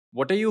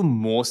What are you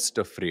most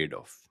afraid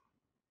of?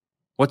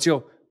 What's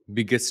your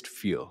biggest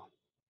fear?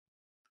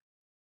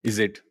 Is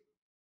it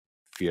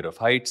fear of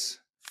heights,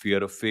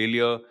 fear of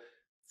failure,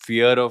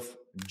 fear of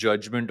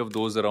judgment of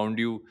those around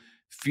you,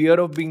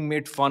 fear of being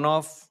made fun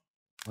of,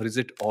 or is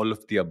it all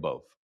of the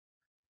above?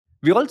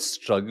 We all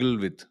struggle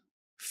with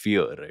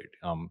fear,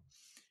 right?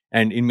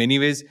 And in many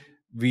ways,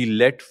 we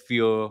let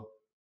fear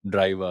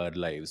drive our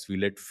lives. We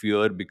let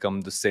fear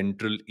become the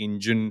central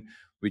engine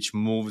which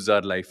moves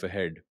our life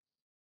ahead.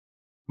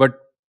 But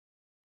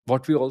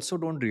what we also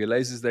don't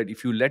realize is that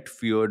if you let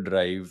fear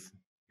drive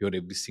your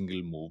every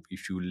single move,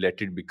 if you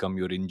let it become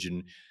your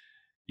engine,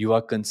 you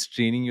are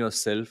constraining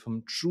yourself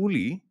from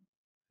truly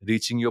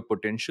reaching your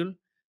potential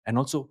and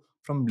also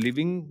from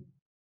living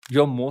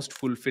your most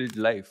fulfilled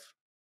life.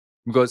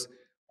 Because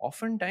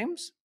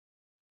oftentimes,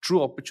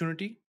 true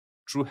opportunity,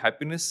 true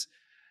happiness,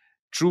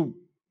 true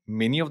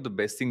many of the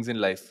best things in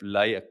life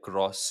lie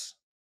across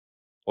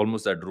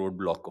almost that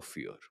roadblock of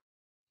fear.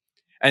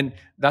 And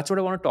that's what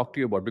I want to talk to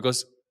you about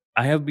because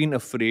I have been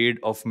afraid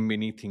of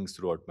many things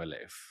throughout my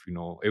life.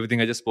 Everything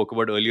I just spoke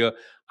about earlier,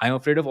 I'm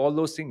afraid of all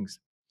those things.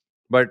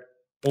 But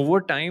over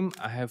time,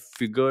 I have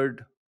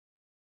figured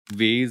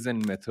ways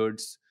and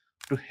methods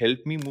to help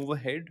me move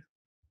ahead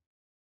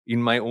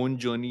in my own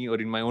journey or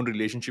in my own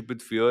relationship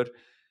with fear.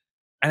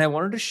 And I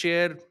wanted to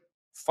share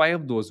five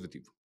of those with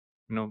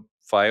you.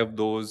 Five of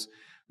those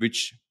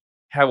which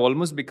have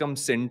almost become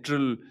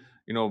central,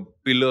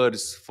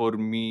 pillars for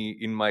me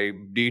in my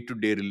day to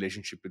day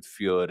relationship with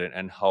fear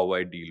and how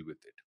I deal with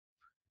it.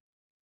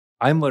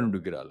 I'm Varun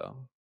Dugirala,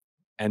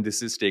 and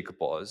this is Take a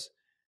Pause.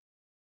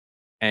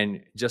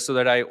 And just so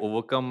that I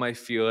overcome my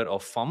fear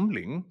of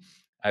fumbling,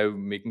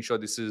 I'm making sure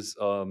this is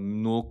a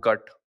no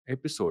cut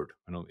episode.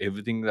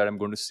 Everything that I'm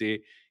going to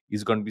say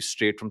is going to be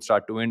straight from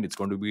start to end. It's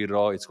going to be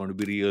raw, it's going to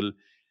be real.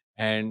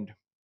 And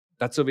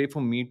that's a way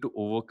for me to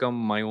overcome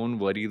my own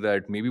worry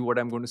that maybe what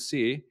I'm going to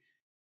say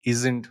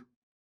isn't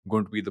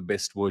going to be the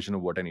best version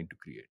of what I need to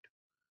create.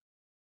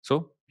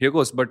 So here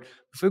goes. But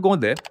before we go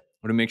there,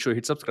 I want to make sure you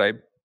hit subscribe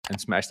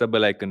and smash the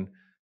bell icon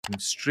and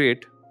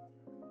straight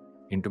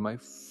into my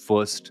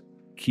first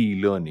key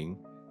learning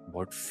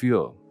about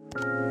fear.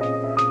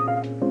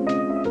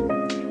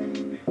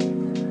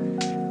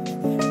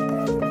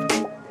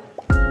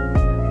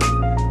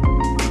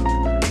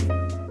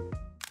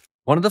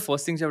 One of the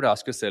first things you have to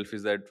ask yourself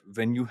is that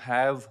when you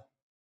have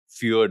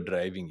fear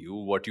driving you,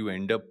 what you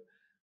end up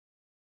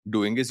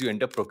doing is you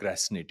end up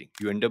procrastinating.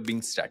 You end up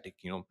being static.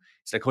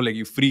 It's like how like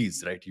you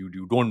freeze, right? You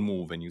don't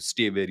move and you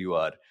stay where you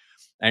are.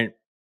 And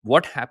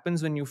what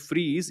happens when you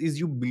freeze is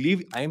you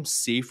believe I am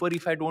safer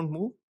if I don't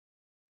move.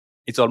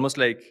 It's almost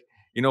like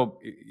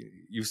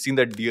you've seen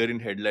that deer in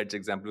headlights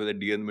example where the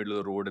deer in the middle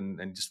of the road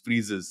and just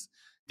freezes,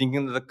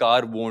 thinking that the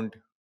car won't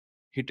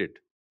hit it.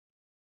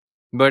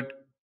 But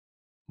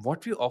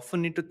what we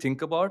often need to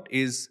think about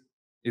is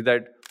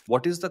that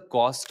what is the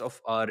cost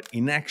of our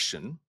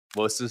inaction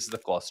versus the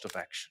cost of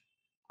action,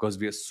 because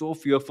we are so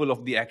fearful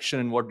of the action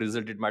and what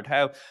result it might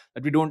have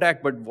that we don't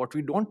act. But what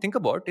we don't think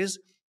about is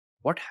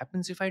what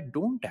happens if I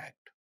don't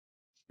act.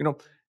 you know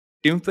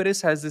Tim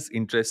Ferriss has this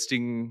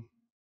interesting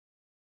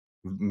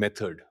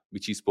method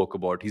which he spoke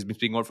about. He's been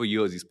speaking about for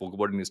years. He spoke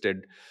about it in his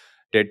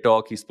TED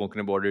talk. He's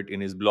spoken about it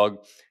in his blog,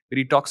 where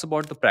he talks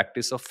about the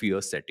practice of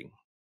fear setting.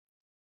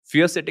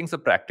 Fear setting is a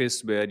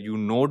practice where you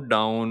note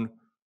down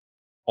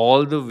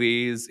all the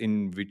ways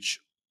in which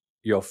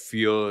your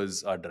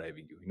fears are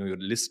driving you. You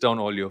list down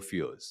all your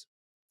fears.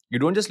 You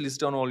don't just list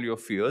down all your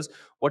fears.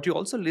 What you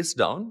also list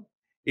down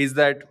is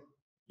that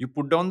you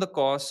put down the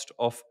cost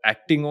of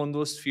acting on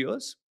those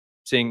fears,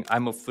 saying,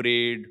 I'm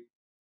afraid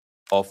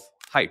of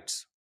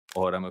heights,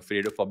 or I'm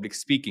afraid of public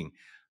speaking.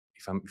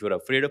 If you're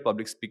afraid of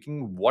public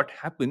speaking, what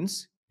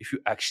happens if you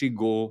actually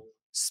go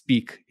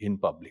speak in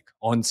public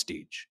on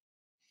stage?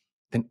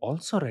 Then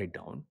also write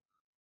down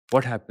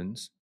what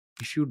happens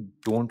if you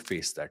don't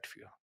face that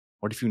fear.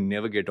 What if you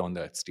never get on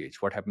that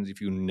stage? What happens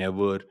if you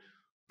never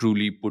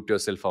truly put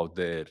yourself out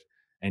there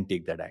and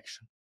take that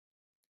action?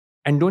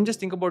 And don't just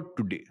think about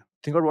today.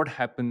 Think about what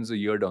happens a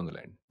year down the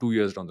line, 2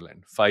 years down the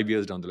line, 5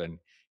 years down the line.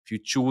 If you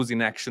choose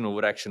inaction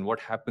over action, what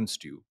happens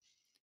to you?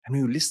 And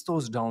when you list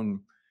those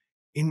down,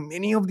 in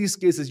many of these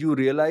cases, you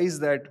realize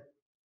that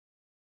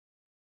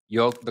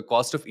the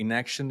cost of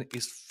inaction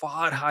is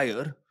far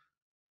higher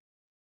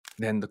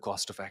than the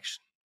cost of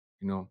action.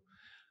 You know,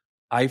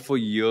 for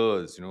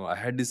years, I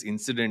had this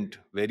incident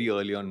very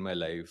early on in my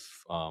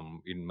life,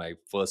 in my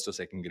first or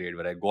second grade,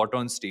 where I got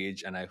on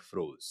stage and I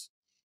froze.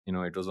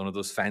 It was one of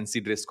those fancy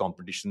dress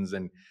competitions.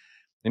 And,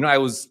 I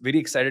was very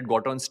excited,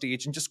 got on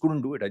stage and just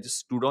couldn't do it. I just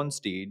stood on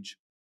stage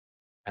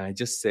and I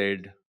just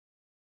said,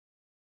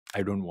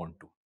 I don't want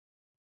to.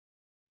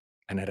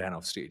 And I ran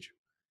off stage.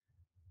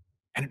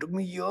 And it took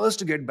me years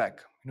to get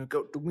back. It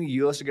took me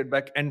years to get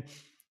back. And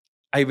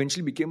I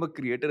eventually became a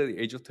creator at the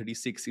age of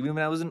 36. Even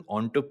when I was an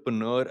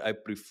entrepreneur, I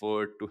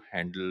preferred to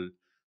handle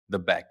the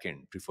back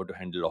end, preferred to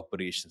handle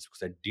operations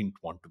because I didn't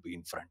want to be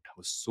in front. I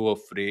was so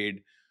afraid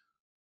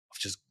of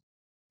just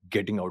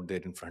getting out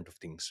there in front of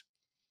things.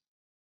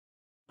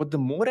 But the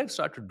more I've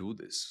started to do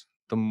this,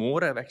 the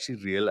more I've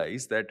actually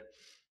realized that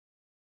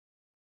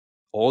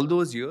all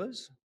those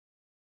years,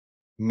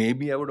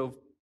 maybe I would have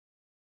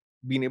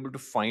been able to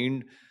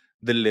find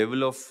the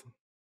level of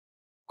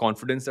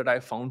confidence that I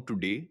found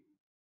today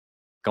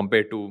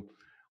compared to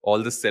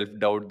all the self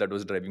doubt that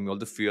was driving me, all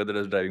the fear that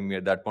was driving me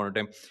at that point of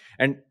time.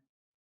 And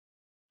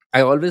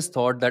I always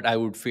thought that I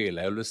would fail.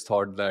 I always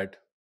thought that,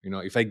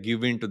 if I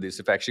give in to this,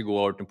 if I actually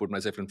go out and put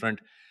myself in front,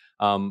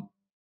 um,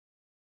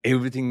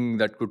 everything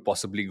that could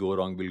possibly go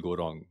wrong will go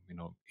wrong.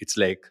 It's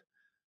like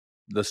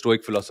the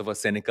Stoic philosopher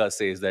Seneca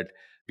says that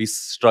we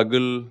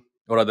struggle,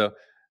 or rather,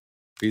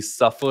 we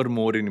suffer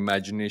more in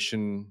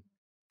imagination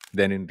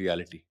than in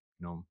reality.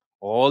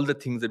 All the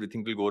things that we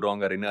think will go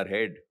wrong are in our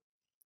head.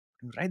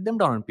 Write them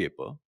down on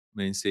paper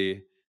and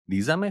say,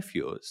 these are my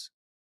fears.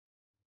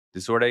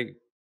 This is what I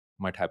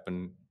might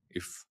happen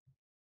if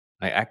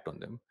I act on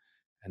them.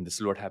 And this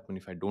is what happen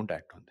if I don't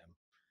act on them.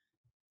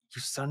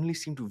 You suddenly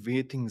seem to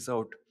weigh things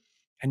out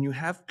and you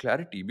have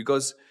clarity,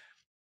 because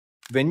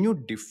when you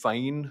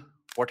define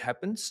what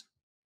happens,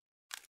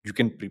 you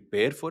can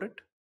prepare for it.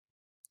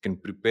 You can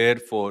prepare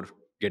for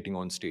getting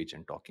on stage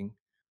and talking.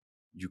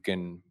 You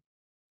can,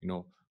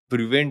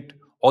 prevent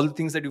all the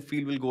things that you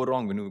feel will go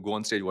wrong when you go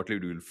on stage. What will you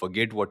do? You'll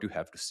forget what you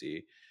have to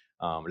say.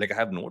 Like I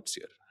have notes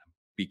here, I'm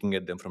peeking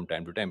at them from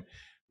time to time,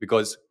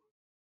 because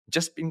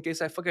just in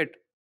case I forget,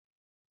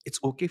 it's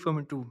okay for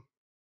me to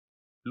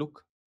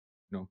look.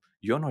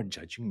 You're not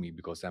judging me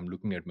because I'm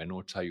looking at my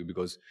notes, are you?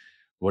 Because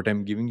what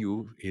I'm giving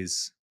you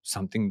is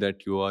something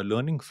that you are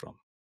learning from.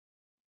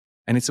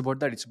 And it's about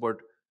that. It's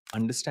about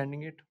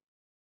understanding it,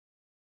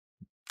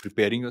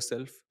 preparing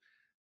yourself,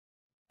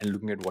 and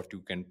looking at what you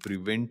can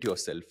prevent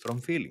yourself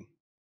from failing.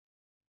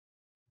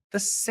 The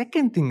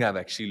second thing I've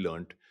actually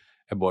learned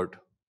about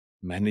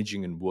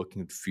managing and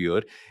working with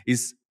fear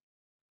is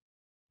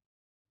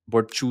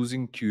about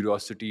choosing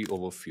curiosity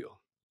over fear.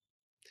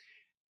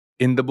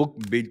 In the book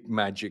Big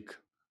Magic,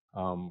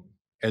 um,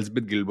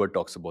 Elizabeth Gilbert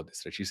talks about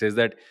this. Right? She says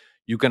that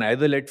you can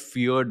either let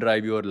fear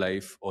drive your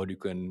life, or you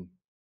can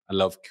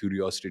allow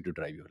curiosity to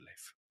drive your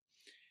life.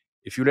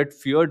 If you let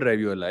fear drive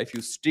your life,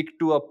 you stick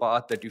to a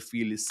path that you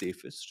feel is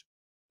safest,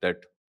 that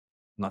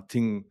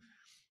nothing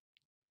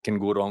can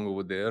go wrong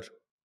over there,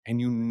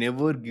 and you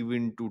never give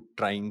in to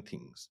trying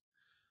things.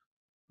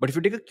 But if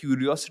you take a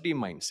curiosity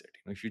mindset,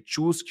 if you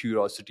choose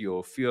curiosity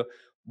over fear,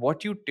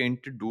 what you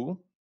tend to do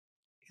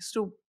is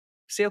to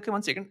say, okay,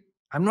 1 second,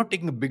 I'm not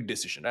taking a big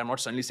decision. I'm not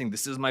suddenly saying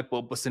this is my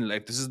purpose in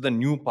life. This is the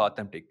new path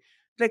I'm taking.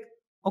 Like,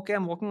 okay,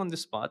 I'm walking on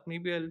this path.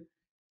 Maybe I'll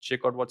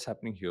check out what's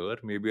happening here.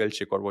 Maybe I'll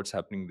check out what's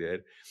happening there.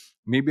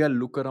 Maybe I'll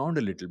look around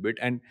a little bit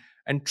and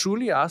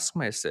truly ask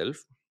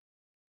myself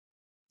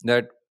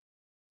that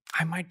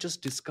I might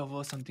just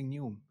discover something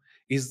new.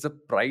 Is the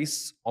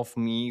price of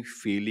me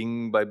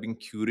failing by being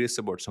curious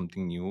about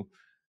something new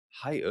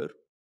higher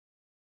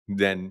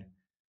than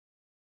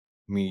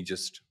me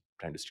just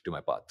trying to stick to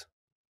my path?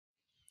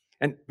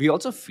 And we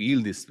also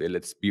feel this way,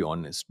 let's be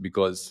honest,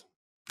 because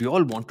we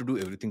all want to do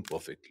everything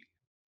perfectly.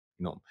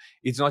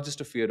 It's not just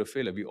a fear of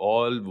failure. We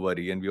all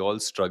worry and we all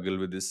struggle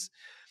with this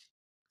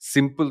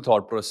simple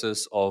thought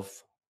process of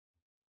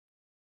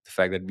the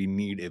fact that we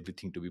need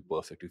everything to be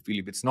perfect. We feel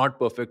if it's not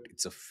perfect,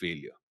 it's a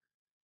failure.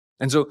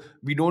 And so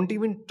we don't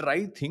even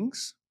try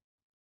things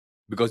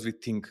because we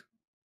think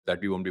that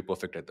we won't be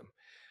perfect at them.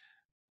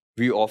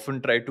 We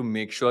often try to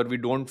make sure we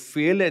don't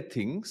fail at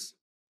things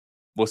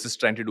versus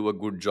trying to do a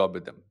good job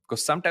with them.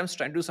 Because sometimes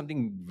trying to do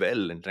something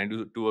well and trying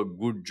to do a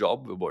good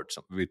job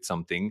with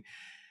something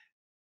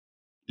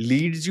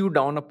leads you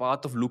down a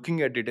path of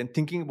looking at it and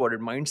thinking about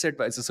it mindset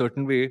wise a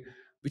certain way,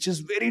 which is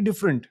very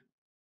different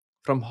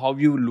from how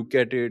you look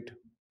at it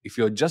if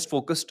you're just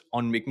focused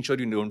on making sure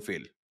you don't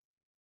fail.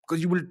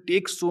 Because you will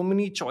take so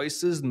many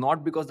choices,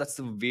 not because that's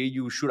the way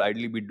you should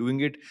ideally be doing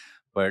it,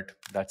 but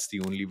that's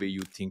the only way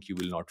you think you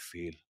will not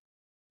fail.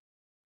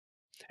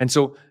 And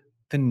so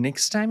the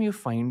next time you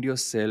find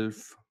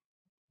yourself,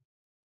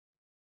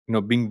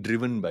 being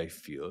driven by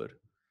fear,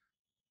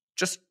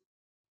 just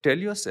tell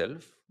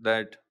yourself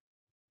that,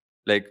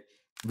 like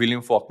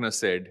William Faulkner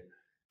said,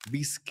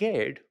 be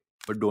scared,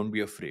 but don't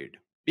be afraid.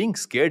 Being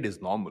scared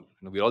is normal.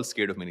 We're all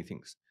scared of many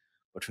things.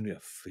 But when you're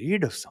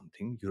afraid of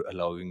something, you're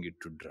allowing it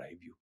to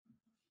drive you.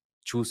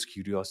 Choose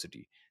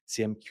curiosity.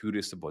 Say, I'm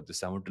curious about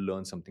this. I want to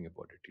learn something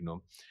about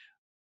it.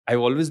 I've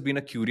always been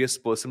a curious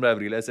person, but I've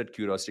realized that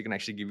curiosity can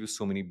actually give you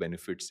so many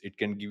benefits. It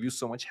can give you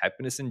so much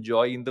happiness and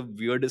joy in the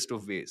weirdest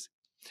of ways.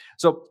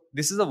 So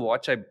this is a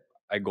watch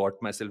I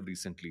got myself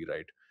recently,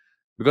 right?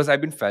 Because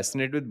I've been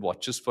fascinated with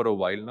watches for a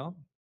while now.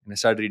 And I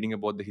started reading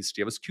about the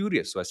history. I was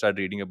curious. So I started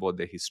reading about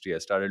the history. I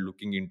started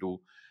looking into,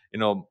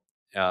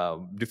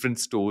 different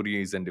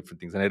stories and different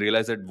things. And I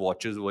realized that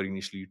watches were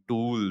initially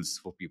tools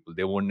for people.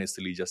 They weren't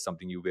necessarily just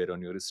something you wear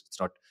on your wrist. It's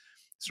not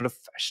a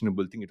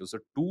fashionable thing. It was a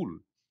tool.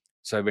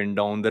 So I went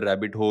down the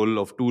rabbit hole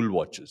of tool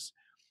watches.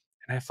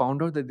 And I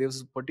found out that there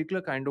was a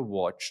particular kind of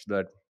watch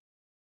that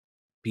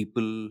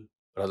people,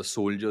 rather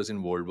soldiers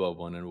in World War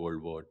One and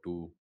World War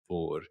Two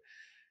wore.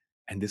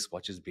 And this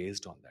watch is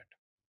based on that.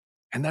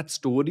 And that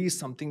story is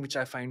something which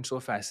I find so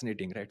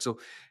fascinating, right? So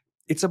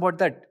it's about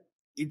that.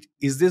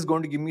 Is this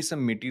going to give me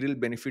some material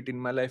benefit in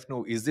my life?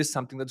 No. Is this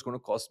something that's going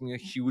to cost me a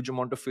huge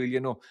amount of failure?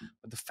 No.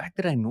 But the fact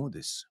that I know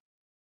this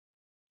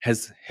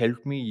has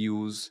helped me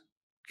use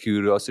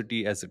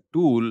curiosity as a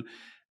tool.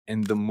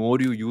 And the more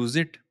you use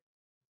it,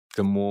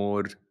 the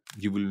more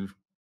you will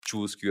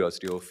choose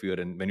curiosity over fear.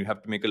 And when you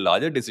have to make a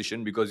larger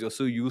decision because you're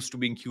so used to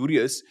being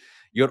curious,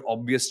 your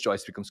obvious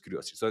choice becomes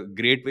curiosity. So a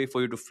great way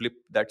for you to flip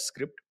that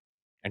script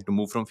and to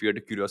move from fear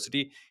to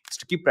curiosity is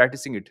to keep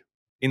practicing it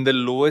in the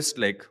lowest,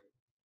 like,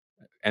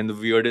 and the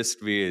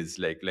weirdest ways,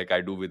 like I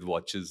do with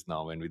watches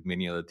now and with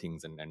many other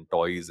things, and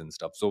toys and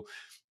stuff. So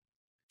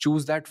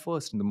choose that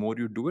first. And the more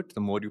you do it,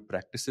 the more you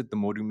practice it, the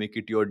more you make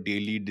it your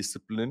daily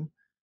discipline,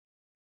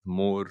 the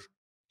more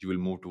you will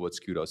move towards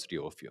curiosity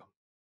over fear.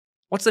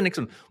 What's the next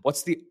one?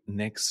 What's the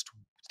next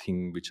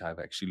thing which I've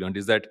actually learned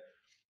is that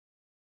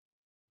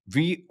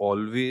we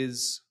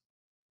always,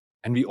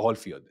 and we all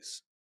fear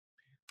this,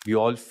 we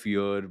all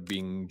fear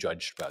being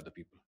judged by other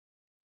people.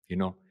 You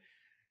know,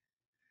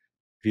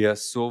 we are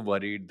so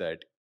worried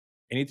that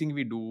anything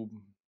we do,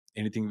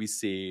 anything we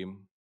say,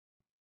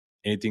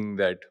 anything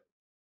that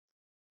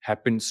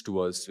happens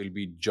to us will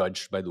be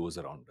judged by those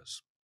around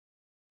us.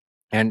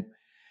 And,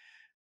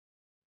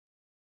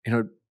 you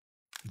know,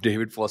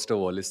 David Foster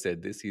Wallace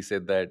said this. He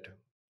said that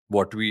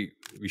what we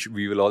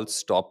will all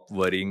stop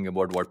worrying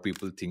about what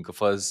people think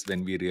of us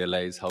when we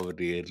realize how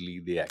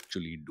rarely they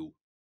actually do.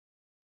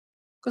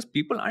 Because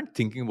people aren't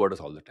thinking about us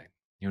all the time.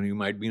 You know, you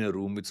might be in a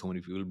room with so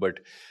many people, but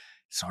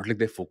it's not like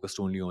they're focused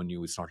only on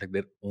you. It's not like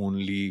they're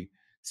only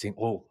saying,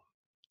 "Oh,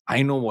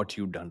 I know what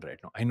you've done right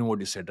now. I know what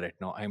you said right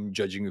now. I'm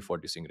judging you for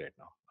what you're saying right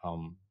now."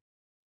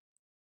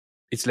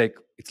 It's like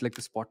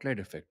the spotlight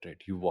effect,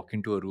 right? You walk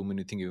into a room and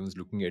you think everyone's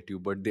looking at you,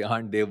 but they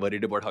aren't. They're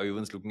worried about how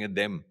everyone's looking at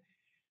them.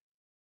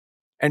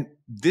 And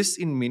this,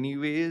 in many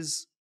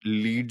ways,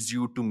 leads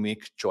you to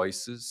make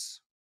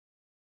choices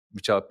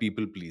which are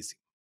people pleasing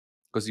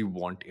because you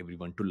want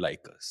everyone to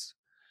like us.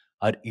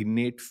 Our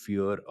innate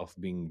fear of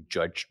being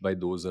judged by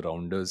those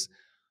around us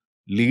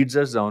leads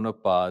us down a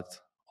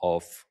path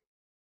of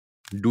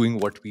doing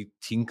what we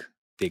think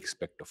they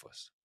expect of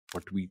us,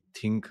 what we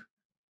think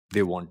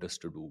they want us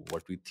to do,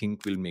 what we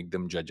think will make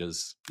them judge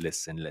us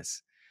less and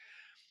less.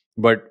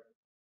 But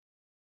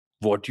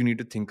what you need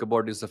to think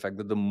about is the fact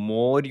that the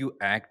more you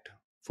act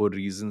for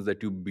reasons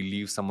that you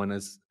believe someone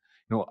is,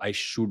 I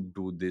should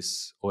do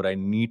this or I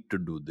need to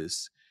do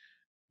this,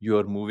 you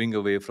are moving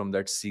away from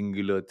that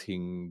singular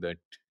thing that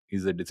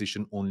is a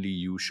decision only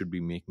you should be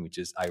making, which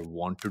is I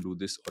want to do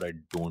this or I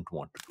don't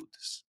want to do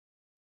this.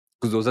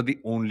 Because those are the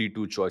only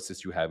two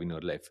choices you have in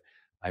your life.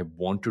 I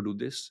want to do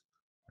this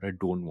or I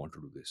don't want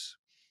to do this.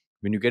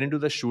 When you get into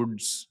the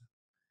shoulds,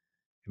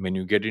 when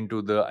you get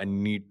into the I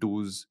need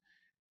to's,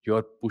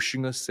 you're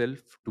pushing yourself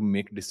to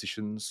make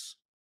decisions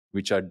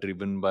which are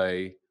driven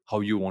by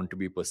how you want to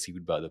be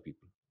perceived by other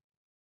people.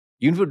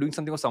 Even if you're doing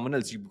something for someone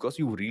else, because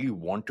you really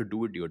want to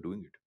do it, you're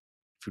doing it.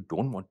 If you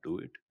don't want to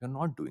do it, you're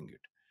not doing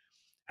it.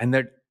 And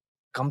that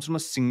comes from a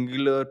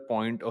singular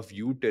point of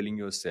you telling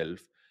yourself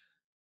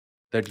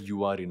that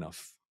you are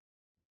enough,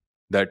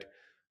 that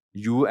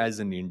you as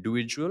an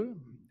individual,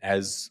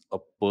 as a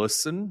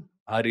person,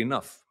 are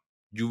enough.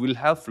 You will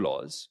have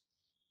flaws,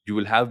 you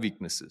will have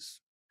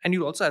weaknesses, and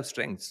you'll also have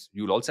strengths.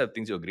 You'll also have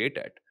things you're great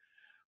at.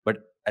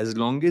 But as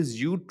long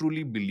as you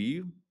truly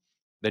believe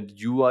that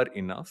you are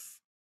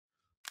enough,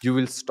 you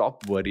will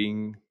stop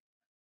worrying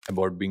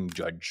about being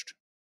judged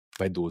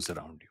by those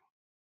around you.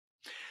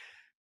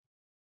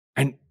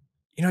 And,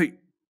 you know,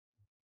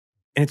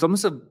 and it's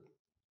almost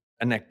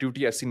an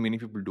activity I've seen many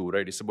people do,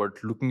 right? It's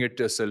about looking at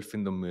yourself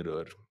in the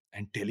mirror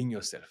and telling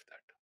yourself that.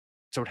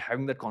 It's about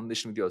having that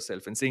conversation with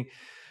yourself and saying,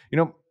 you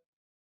know,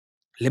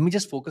 let me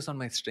just focus on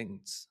my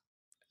strengths.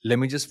 Let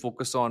me just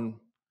focus on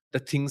the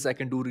things I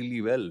can do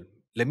really well.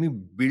 Let me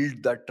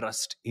build that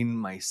trust in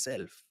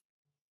myself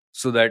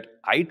so that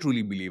I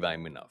truly believe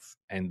I'm enough.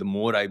 And the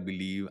more I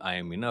believe I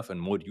am enough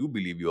and more you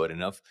believe you are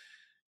enough,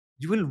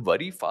 you will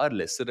worry far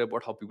lesser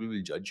about how people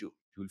will judge you.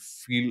 You will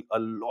feel a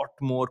lot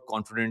more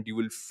confident. You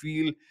will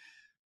feel,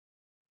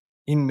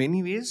 in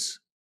many ways,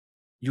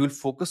 you will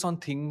focus on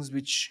things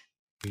which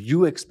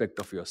you expect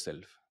of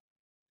yourself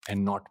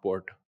and not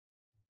what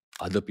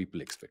other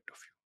people expect of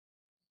you.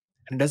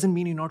 And it doesn't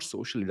mean you're not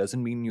social. It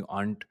doesn't mean you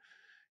aren't,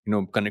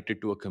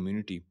 connected to a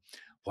community.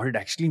 What it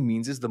actually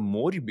means is the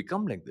more you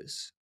become like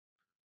this,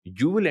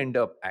 you will end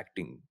up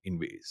acting in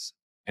ways,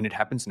 and it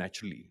happens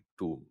naturally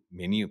to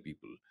many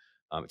people.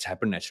 It's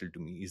happened naturally to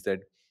me. Is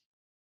that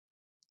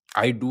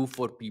I do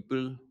for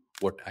people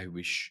what I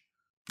wish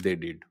they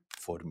did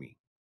for me,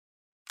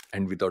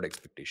 and without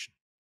expectation.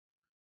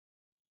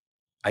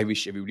 I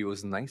wish everybody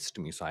was nice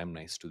to me, so I'm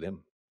nice to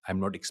them. I'm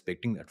not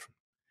expecting that from.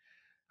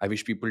 I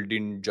wish people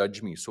didn't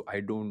judge me, so I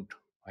don't.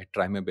 I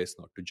try my best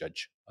not to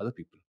judge other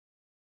people.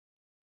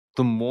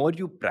 The more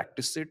you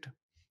practice it,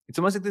 it's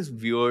almost like this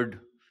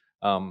weird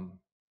um,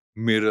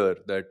 mirror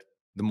that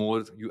the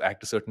more you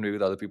act a certain way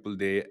with other people,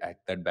 they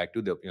act that back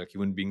to them.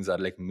 Human beings are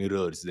like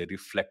mirrors; they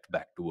reflect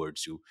back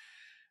towards you.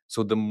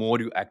 So the more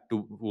you act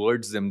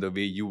towards them the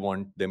way you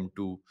want them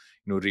to,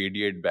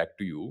 radiate back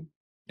to you,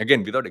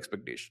 again without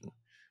expectation,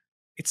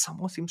 it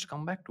somehow seems to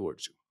come back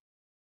towards you.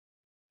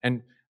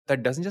 And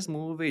that doesn't just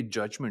move away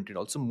judgment, it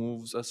also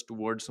moves us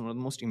towards one of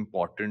the most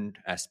important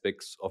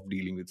aspects of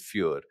dealing with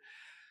fear.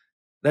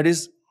 That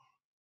is,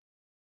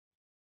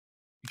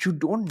 you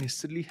don't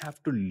necessarily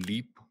have to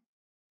leap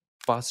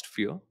past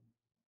fear.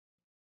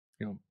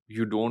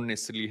 You don't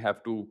necessarily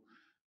have to,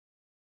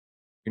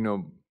 you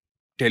know,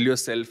 tell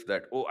yourself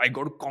that, oh, I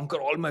got to conquer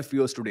all my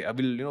fears today. I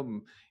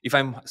will, if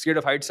I'm scared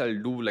of heights,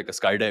 I'll do like a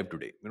skydive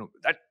today.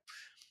 That,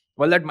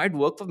 well, that might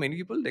work for many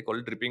people. They call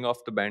it ripping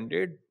off the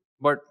band-aid,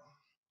 but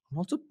it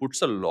also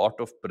puts a lot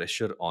of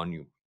pressure on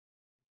you.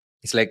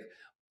 It's like,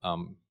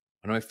 one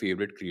of my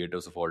favorite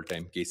creators of all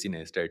time, Casey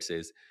Neistat,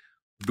 says,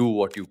 do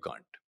what you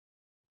can't.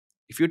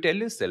 If you tell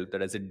yourself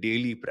that as a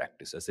daily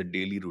practice, as a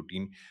daily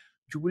routine,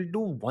 you will do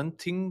one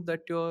thing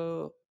that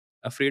you're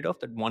afraid of,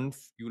 that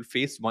you will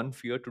face one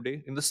fear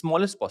today in the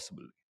smallest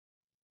possible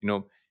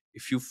way.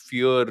 If you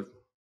fear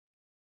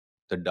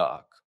the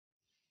dark,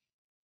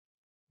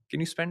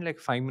 can you spend like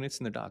 5 minutes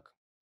in the dark?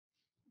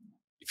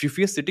 If you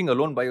fear sitting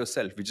alone by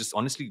yourself, which is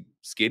honestly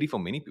scary for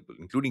many people,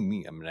 including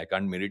me, I mean, I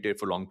can't meditate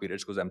for long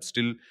periods because I'm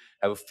still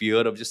have a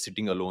fear of just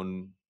sitting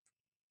alone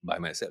by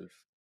myself.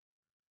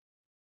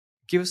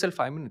 Give yourself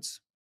 5 minutes,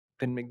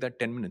 then make that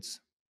 10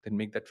 minutes, then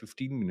make that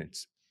 15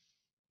 minutes.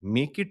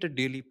 Make it a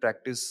daily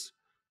practice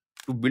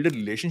to build a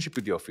relationship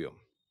with your fear,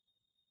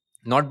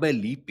 not by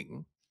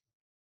leaping,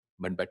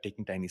 but by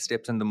taking tiny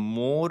steps. And the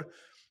more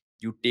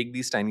you take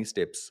these tiny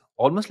steps,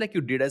 almost like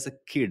you did as a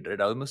kid, right?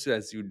 Almost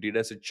as you did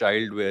as a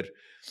child, where,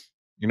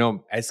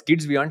 as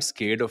kids, we aren't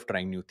scared of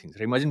trying new things.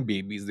 Right? Imagine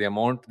babies, the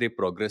amount they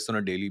progress on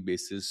a daily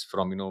basis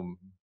from,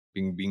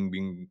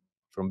 being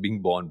from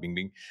being born,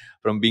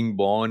 from being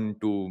born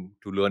to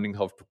learning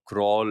how to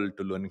crawl,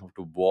 to learning how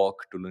to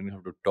walk, to learning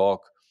how to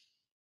talk.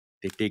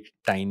 They take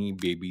tiny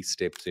baby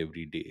steps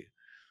every day.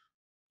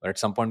 But at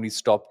some point, we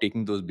stop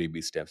taking those baby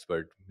steps.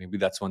 But maybe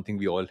that's one thing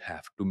we all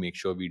have to make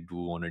sure we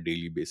do on a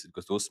daily basis,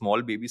 because those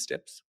small baby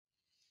steps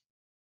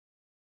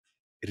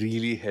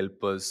really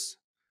help us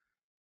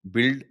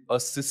build a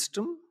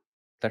system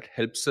that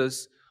helps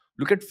us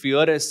look at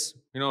fear as,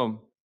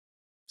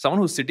 someone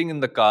who's sitting in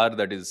the car,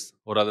 that is,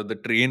 or rather the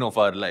train of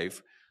our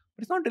life,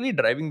 but it's not really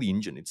driving the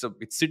engine. It's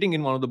sitting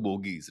in one of the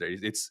bogies, right?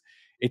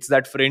 It's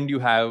that friend you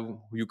have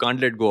who you can't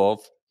let go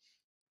of,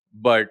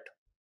 but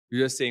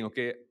you're just saying,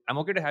 okay, I'm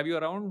okay to have you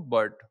around,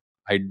 but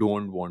I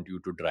don't want you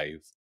to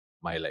drive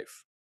my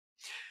life.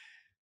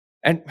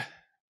 And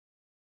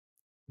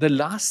the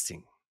last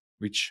thing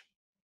which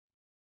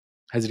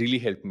has really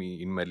helped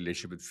me in my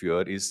relationship with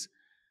fear is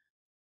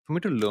for me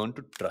to learn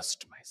to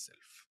trust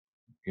myself.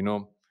 You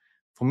know,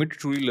 for me to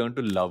truly learn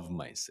to love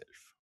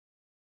myself.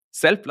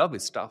 Self love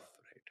is tough,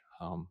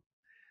 right?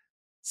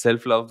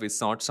 Self love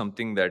is not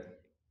something that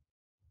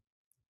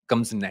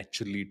comes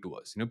naturally to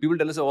us. People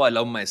tell us, "Oh, I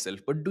love myself,"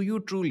 but do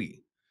you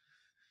truly?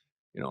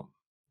 You know,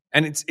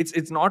 and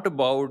it's not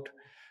about,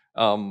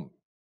 um,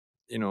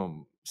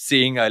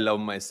 saying I love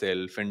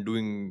myself and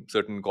doing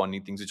certain corny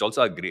things, which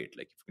also are great.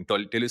 Like, you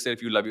can tell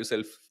yourself you love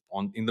yourself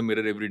on in the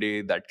mirror every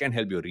day. That can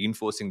help you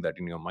reinforcing that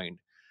in your mind.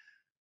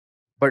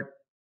 But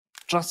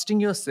trusting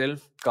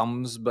yourself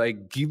comes by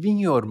giving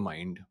your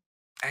mind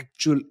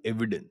actual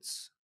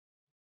evidence,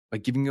 by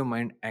giving your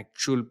mind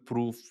actual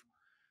proof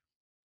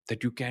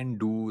that you can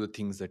do the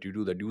things that you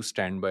do, that you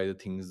stand by the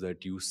things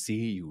that you say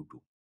you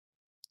do.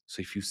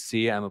 So if you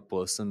say, I'm a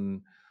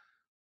person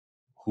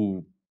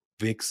who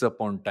wakes up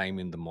on time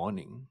in the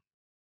morning,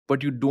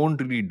 but you don't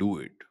really do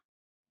it,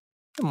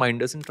 the mind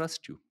doesn't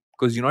trust you,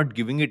 because you're not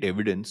giving it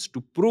evidence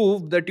to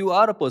prove that you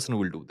are a person who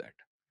will do that.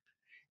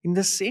 In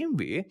the same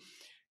way,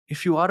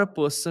 if you are a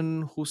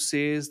person who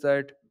says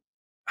that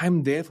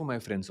I'm there for my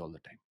friends all the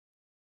time,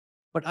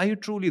 but are you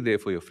truly there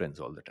for your friends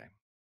all the time?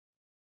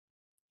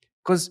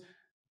 Because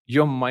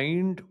your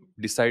mind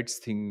decides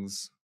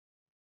things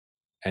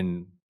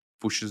and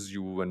pushes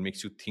you and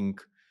makes you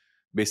think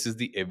basis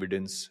the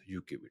evidence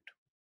you give it.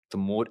 The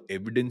more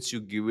evidence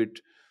you give it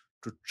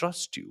to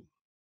trust you,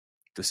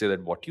 to say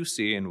that what you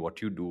say and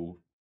what you do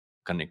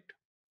connect,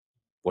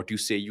 what you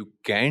say you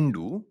can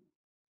do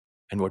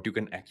and what you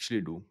can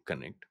actually do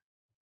connect,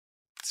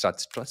 it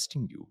starts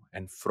trusting you.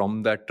 And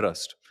from that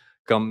trust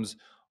comes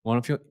one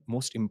of your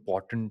most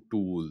important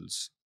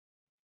tools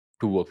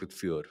to work with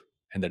fear,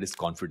 and that is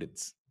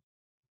confidence.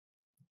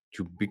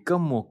 You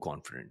become more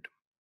confident.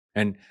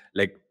 And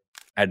like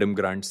Adam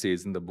Grant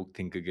says in the book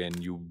Think Again,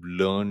 you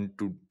learn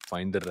to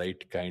find the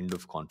right kind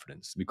of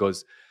confidence,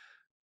 because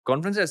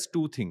confidence has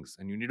two things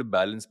and you need to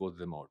balance both of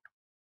them out.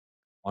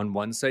 On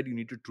one side, you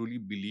need to truly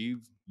believe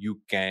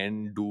you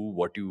can do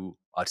what you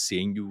are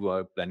saying you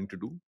are planning to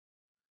do.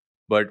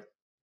 But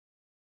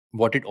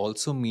what it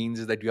also means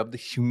is that you have the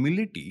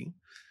humility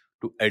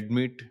to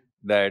admit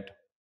that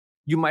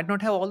you might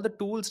not have all the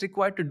tools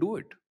required to do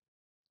it.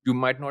 You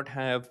might not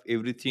have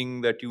everything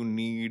that you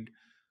need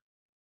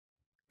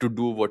to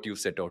do what you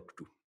set out to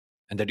do,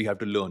 and that you have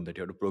to learn, that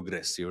you have to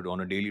progress, you have to on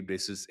a daily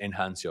basis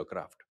enhance your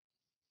craft.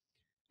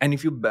 And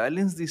if you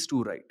balance these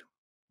two right,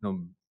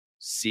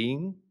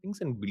 seeing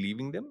things and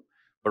believing them,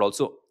 but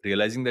also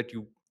realizing that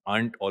you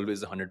aren't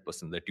always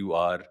 100%, that you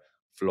are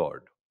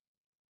flawed,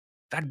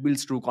 that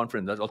builds true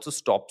confidence. That also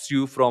stops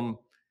you from,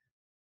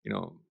 you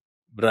know,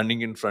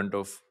 running in front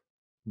of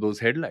those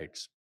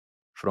headlights,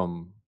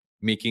 from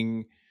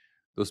making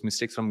those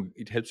mistakes. From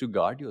it helps you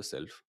guard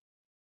yourself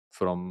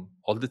from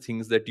all the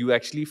things that you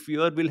actually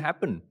fear will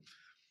happen.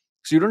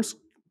 So you don't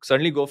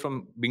suddenly go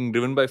from being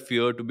driven by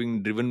fear to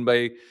being driven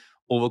by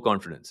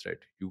overconfidence, right?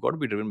 You got to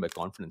be driven by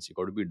confidence. You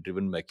got to be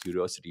driven by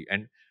curiosity,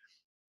 and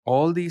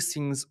all these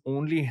things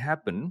only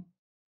happen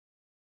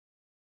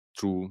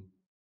through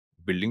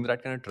building the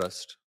right kind of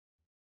trust,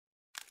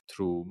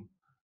 through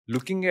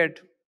looking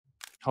at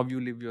how you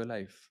live your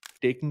life,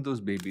 taking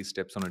those baby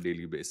steps on a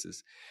daily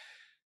basis.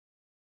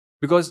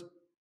 Because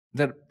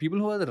the people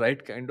who are the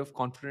right kind of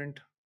confident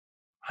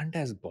aren't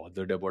as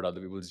bothered about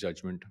other people's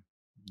judgment.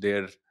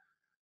 They're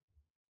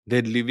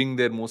they're living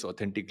their most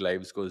authentic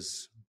lives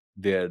because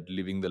they're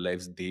living the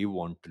lives they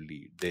want to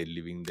lead. They're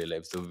living their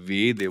lives the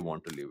way they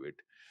want to live it.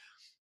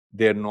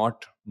 They're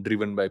not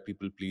driven by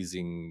people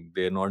pleasing.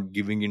 They're not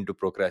giving into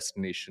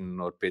procrastination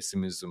or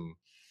pessimism.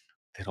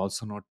 They're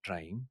also not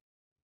trying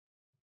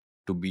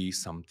to be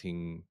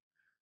something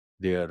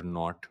they are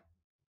not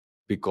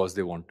because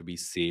they want to be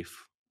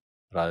safe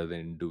rather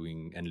than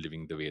doing and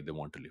living the way they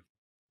want to live.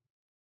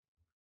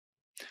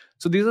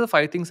 So these are the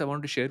five things I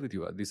want to share with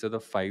you. These are the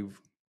five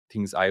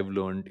things I've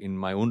learned in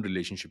my own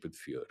relationship with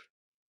fear.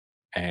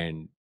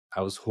 And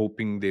I was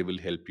hoping they will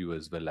help you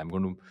as well. I'm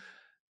going to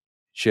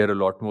share a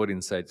lot more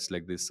insights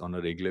like this on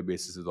a regular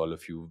basis with all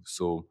of you.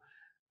 So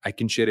I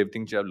can share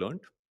everything which I've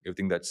learned,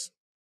 everything that's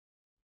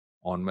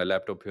on my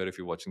laptop here if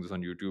you're watching this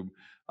on YouTube,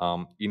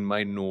 in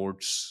my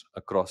notes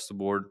across the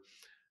board.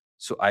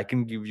 So I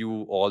can give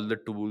you all the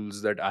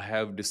tools that I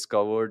have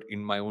discovered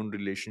in my own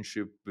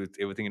relationship with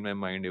everything in my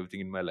mind, everything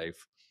in my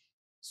life.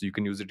 So you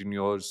can use it in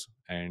yours,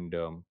 and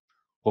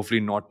hopefully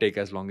not take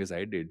as long as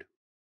I did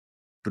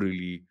to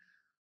really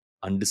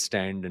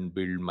understand and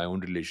build my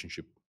own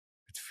relationship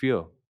with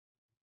fear.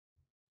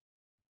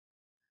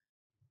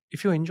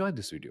 If you enjoyed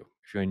this video,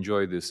 if you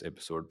enjoy this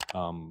episode,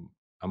 I'm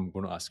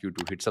going to ask you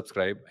to hit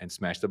subscribe and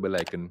smash the bell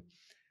icon,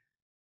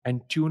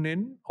 and tune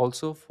in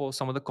also for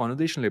some of the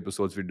conversational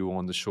episodes we do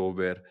on the show,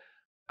 where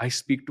I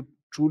speak to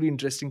truly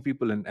interesting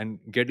people and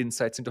get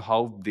insights into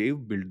how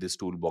they've built this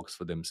toolbox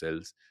for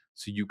themselves,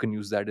 so you can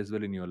use that as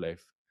well in your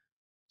life.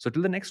 So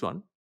till the next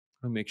one,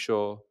 make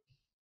sure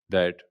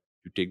that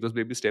you take those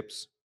baby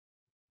steps,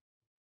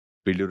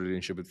 build your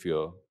relationship with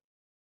fear,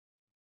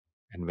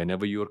 and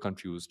whenever you are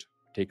confused,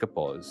 take a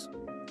pause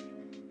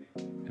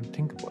and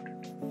think about it.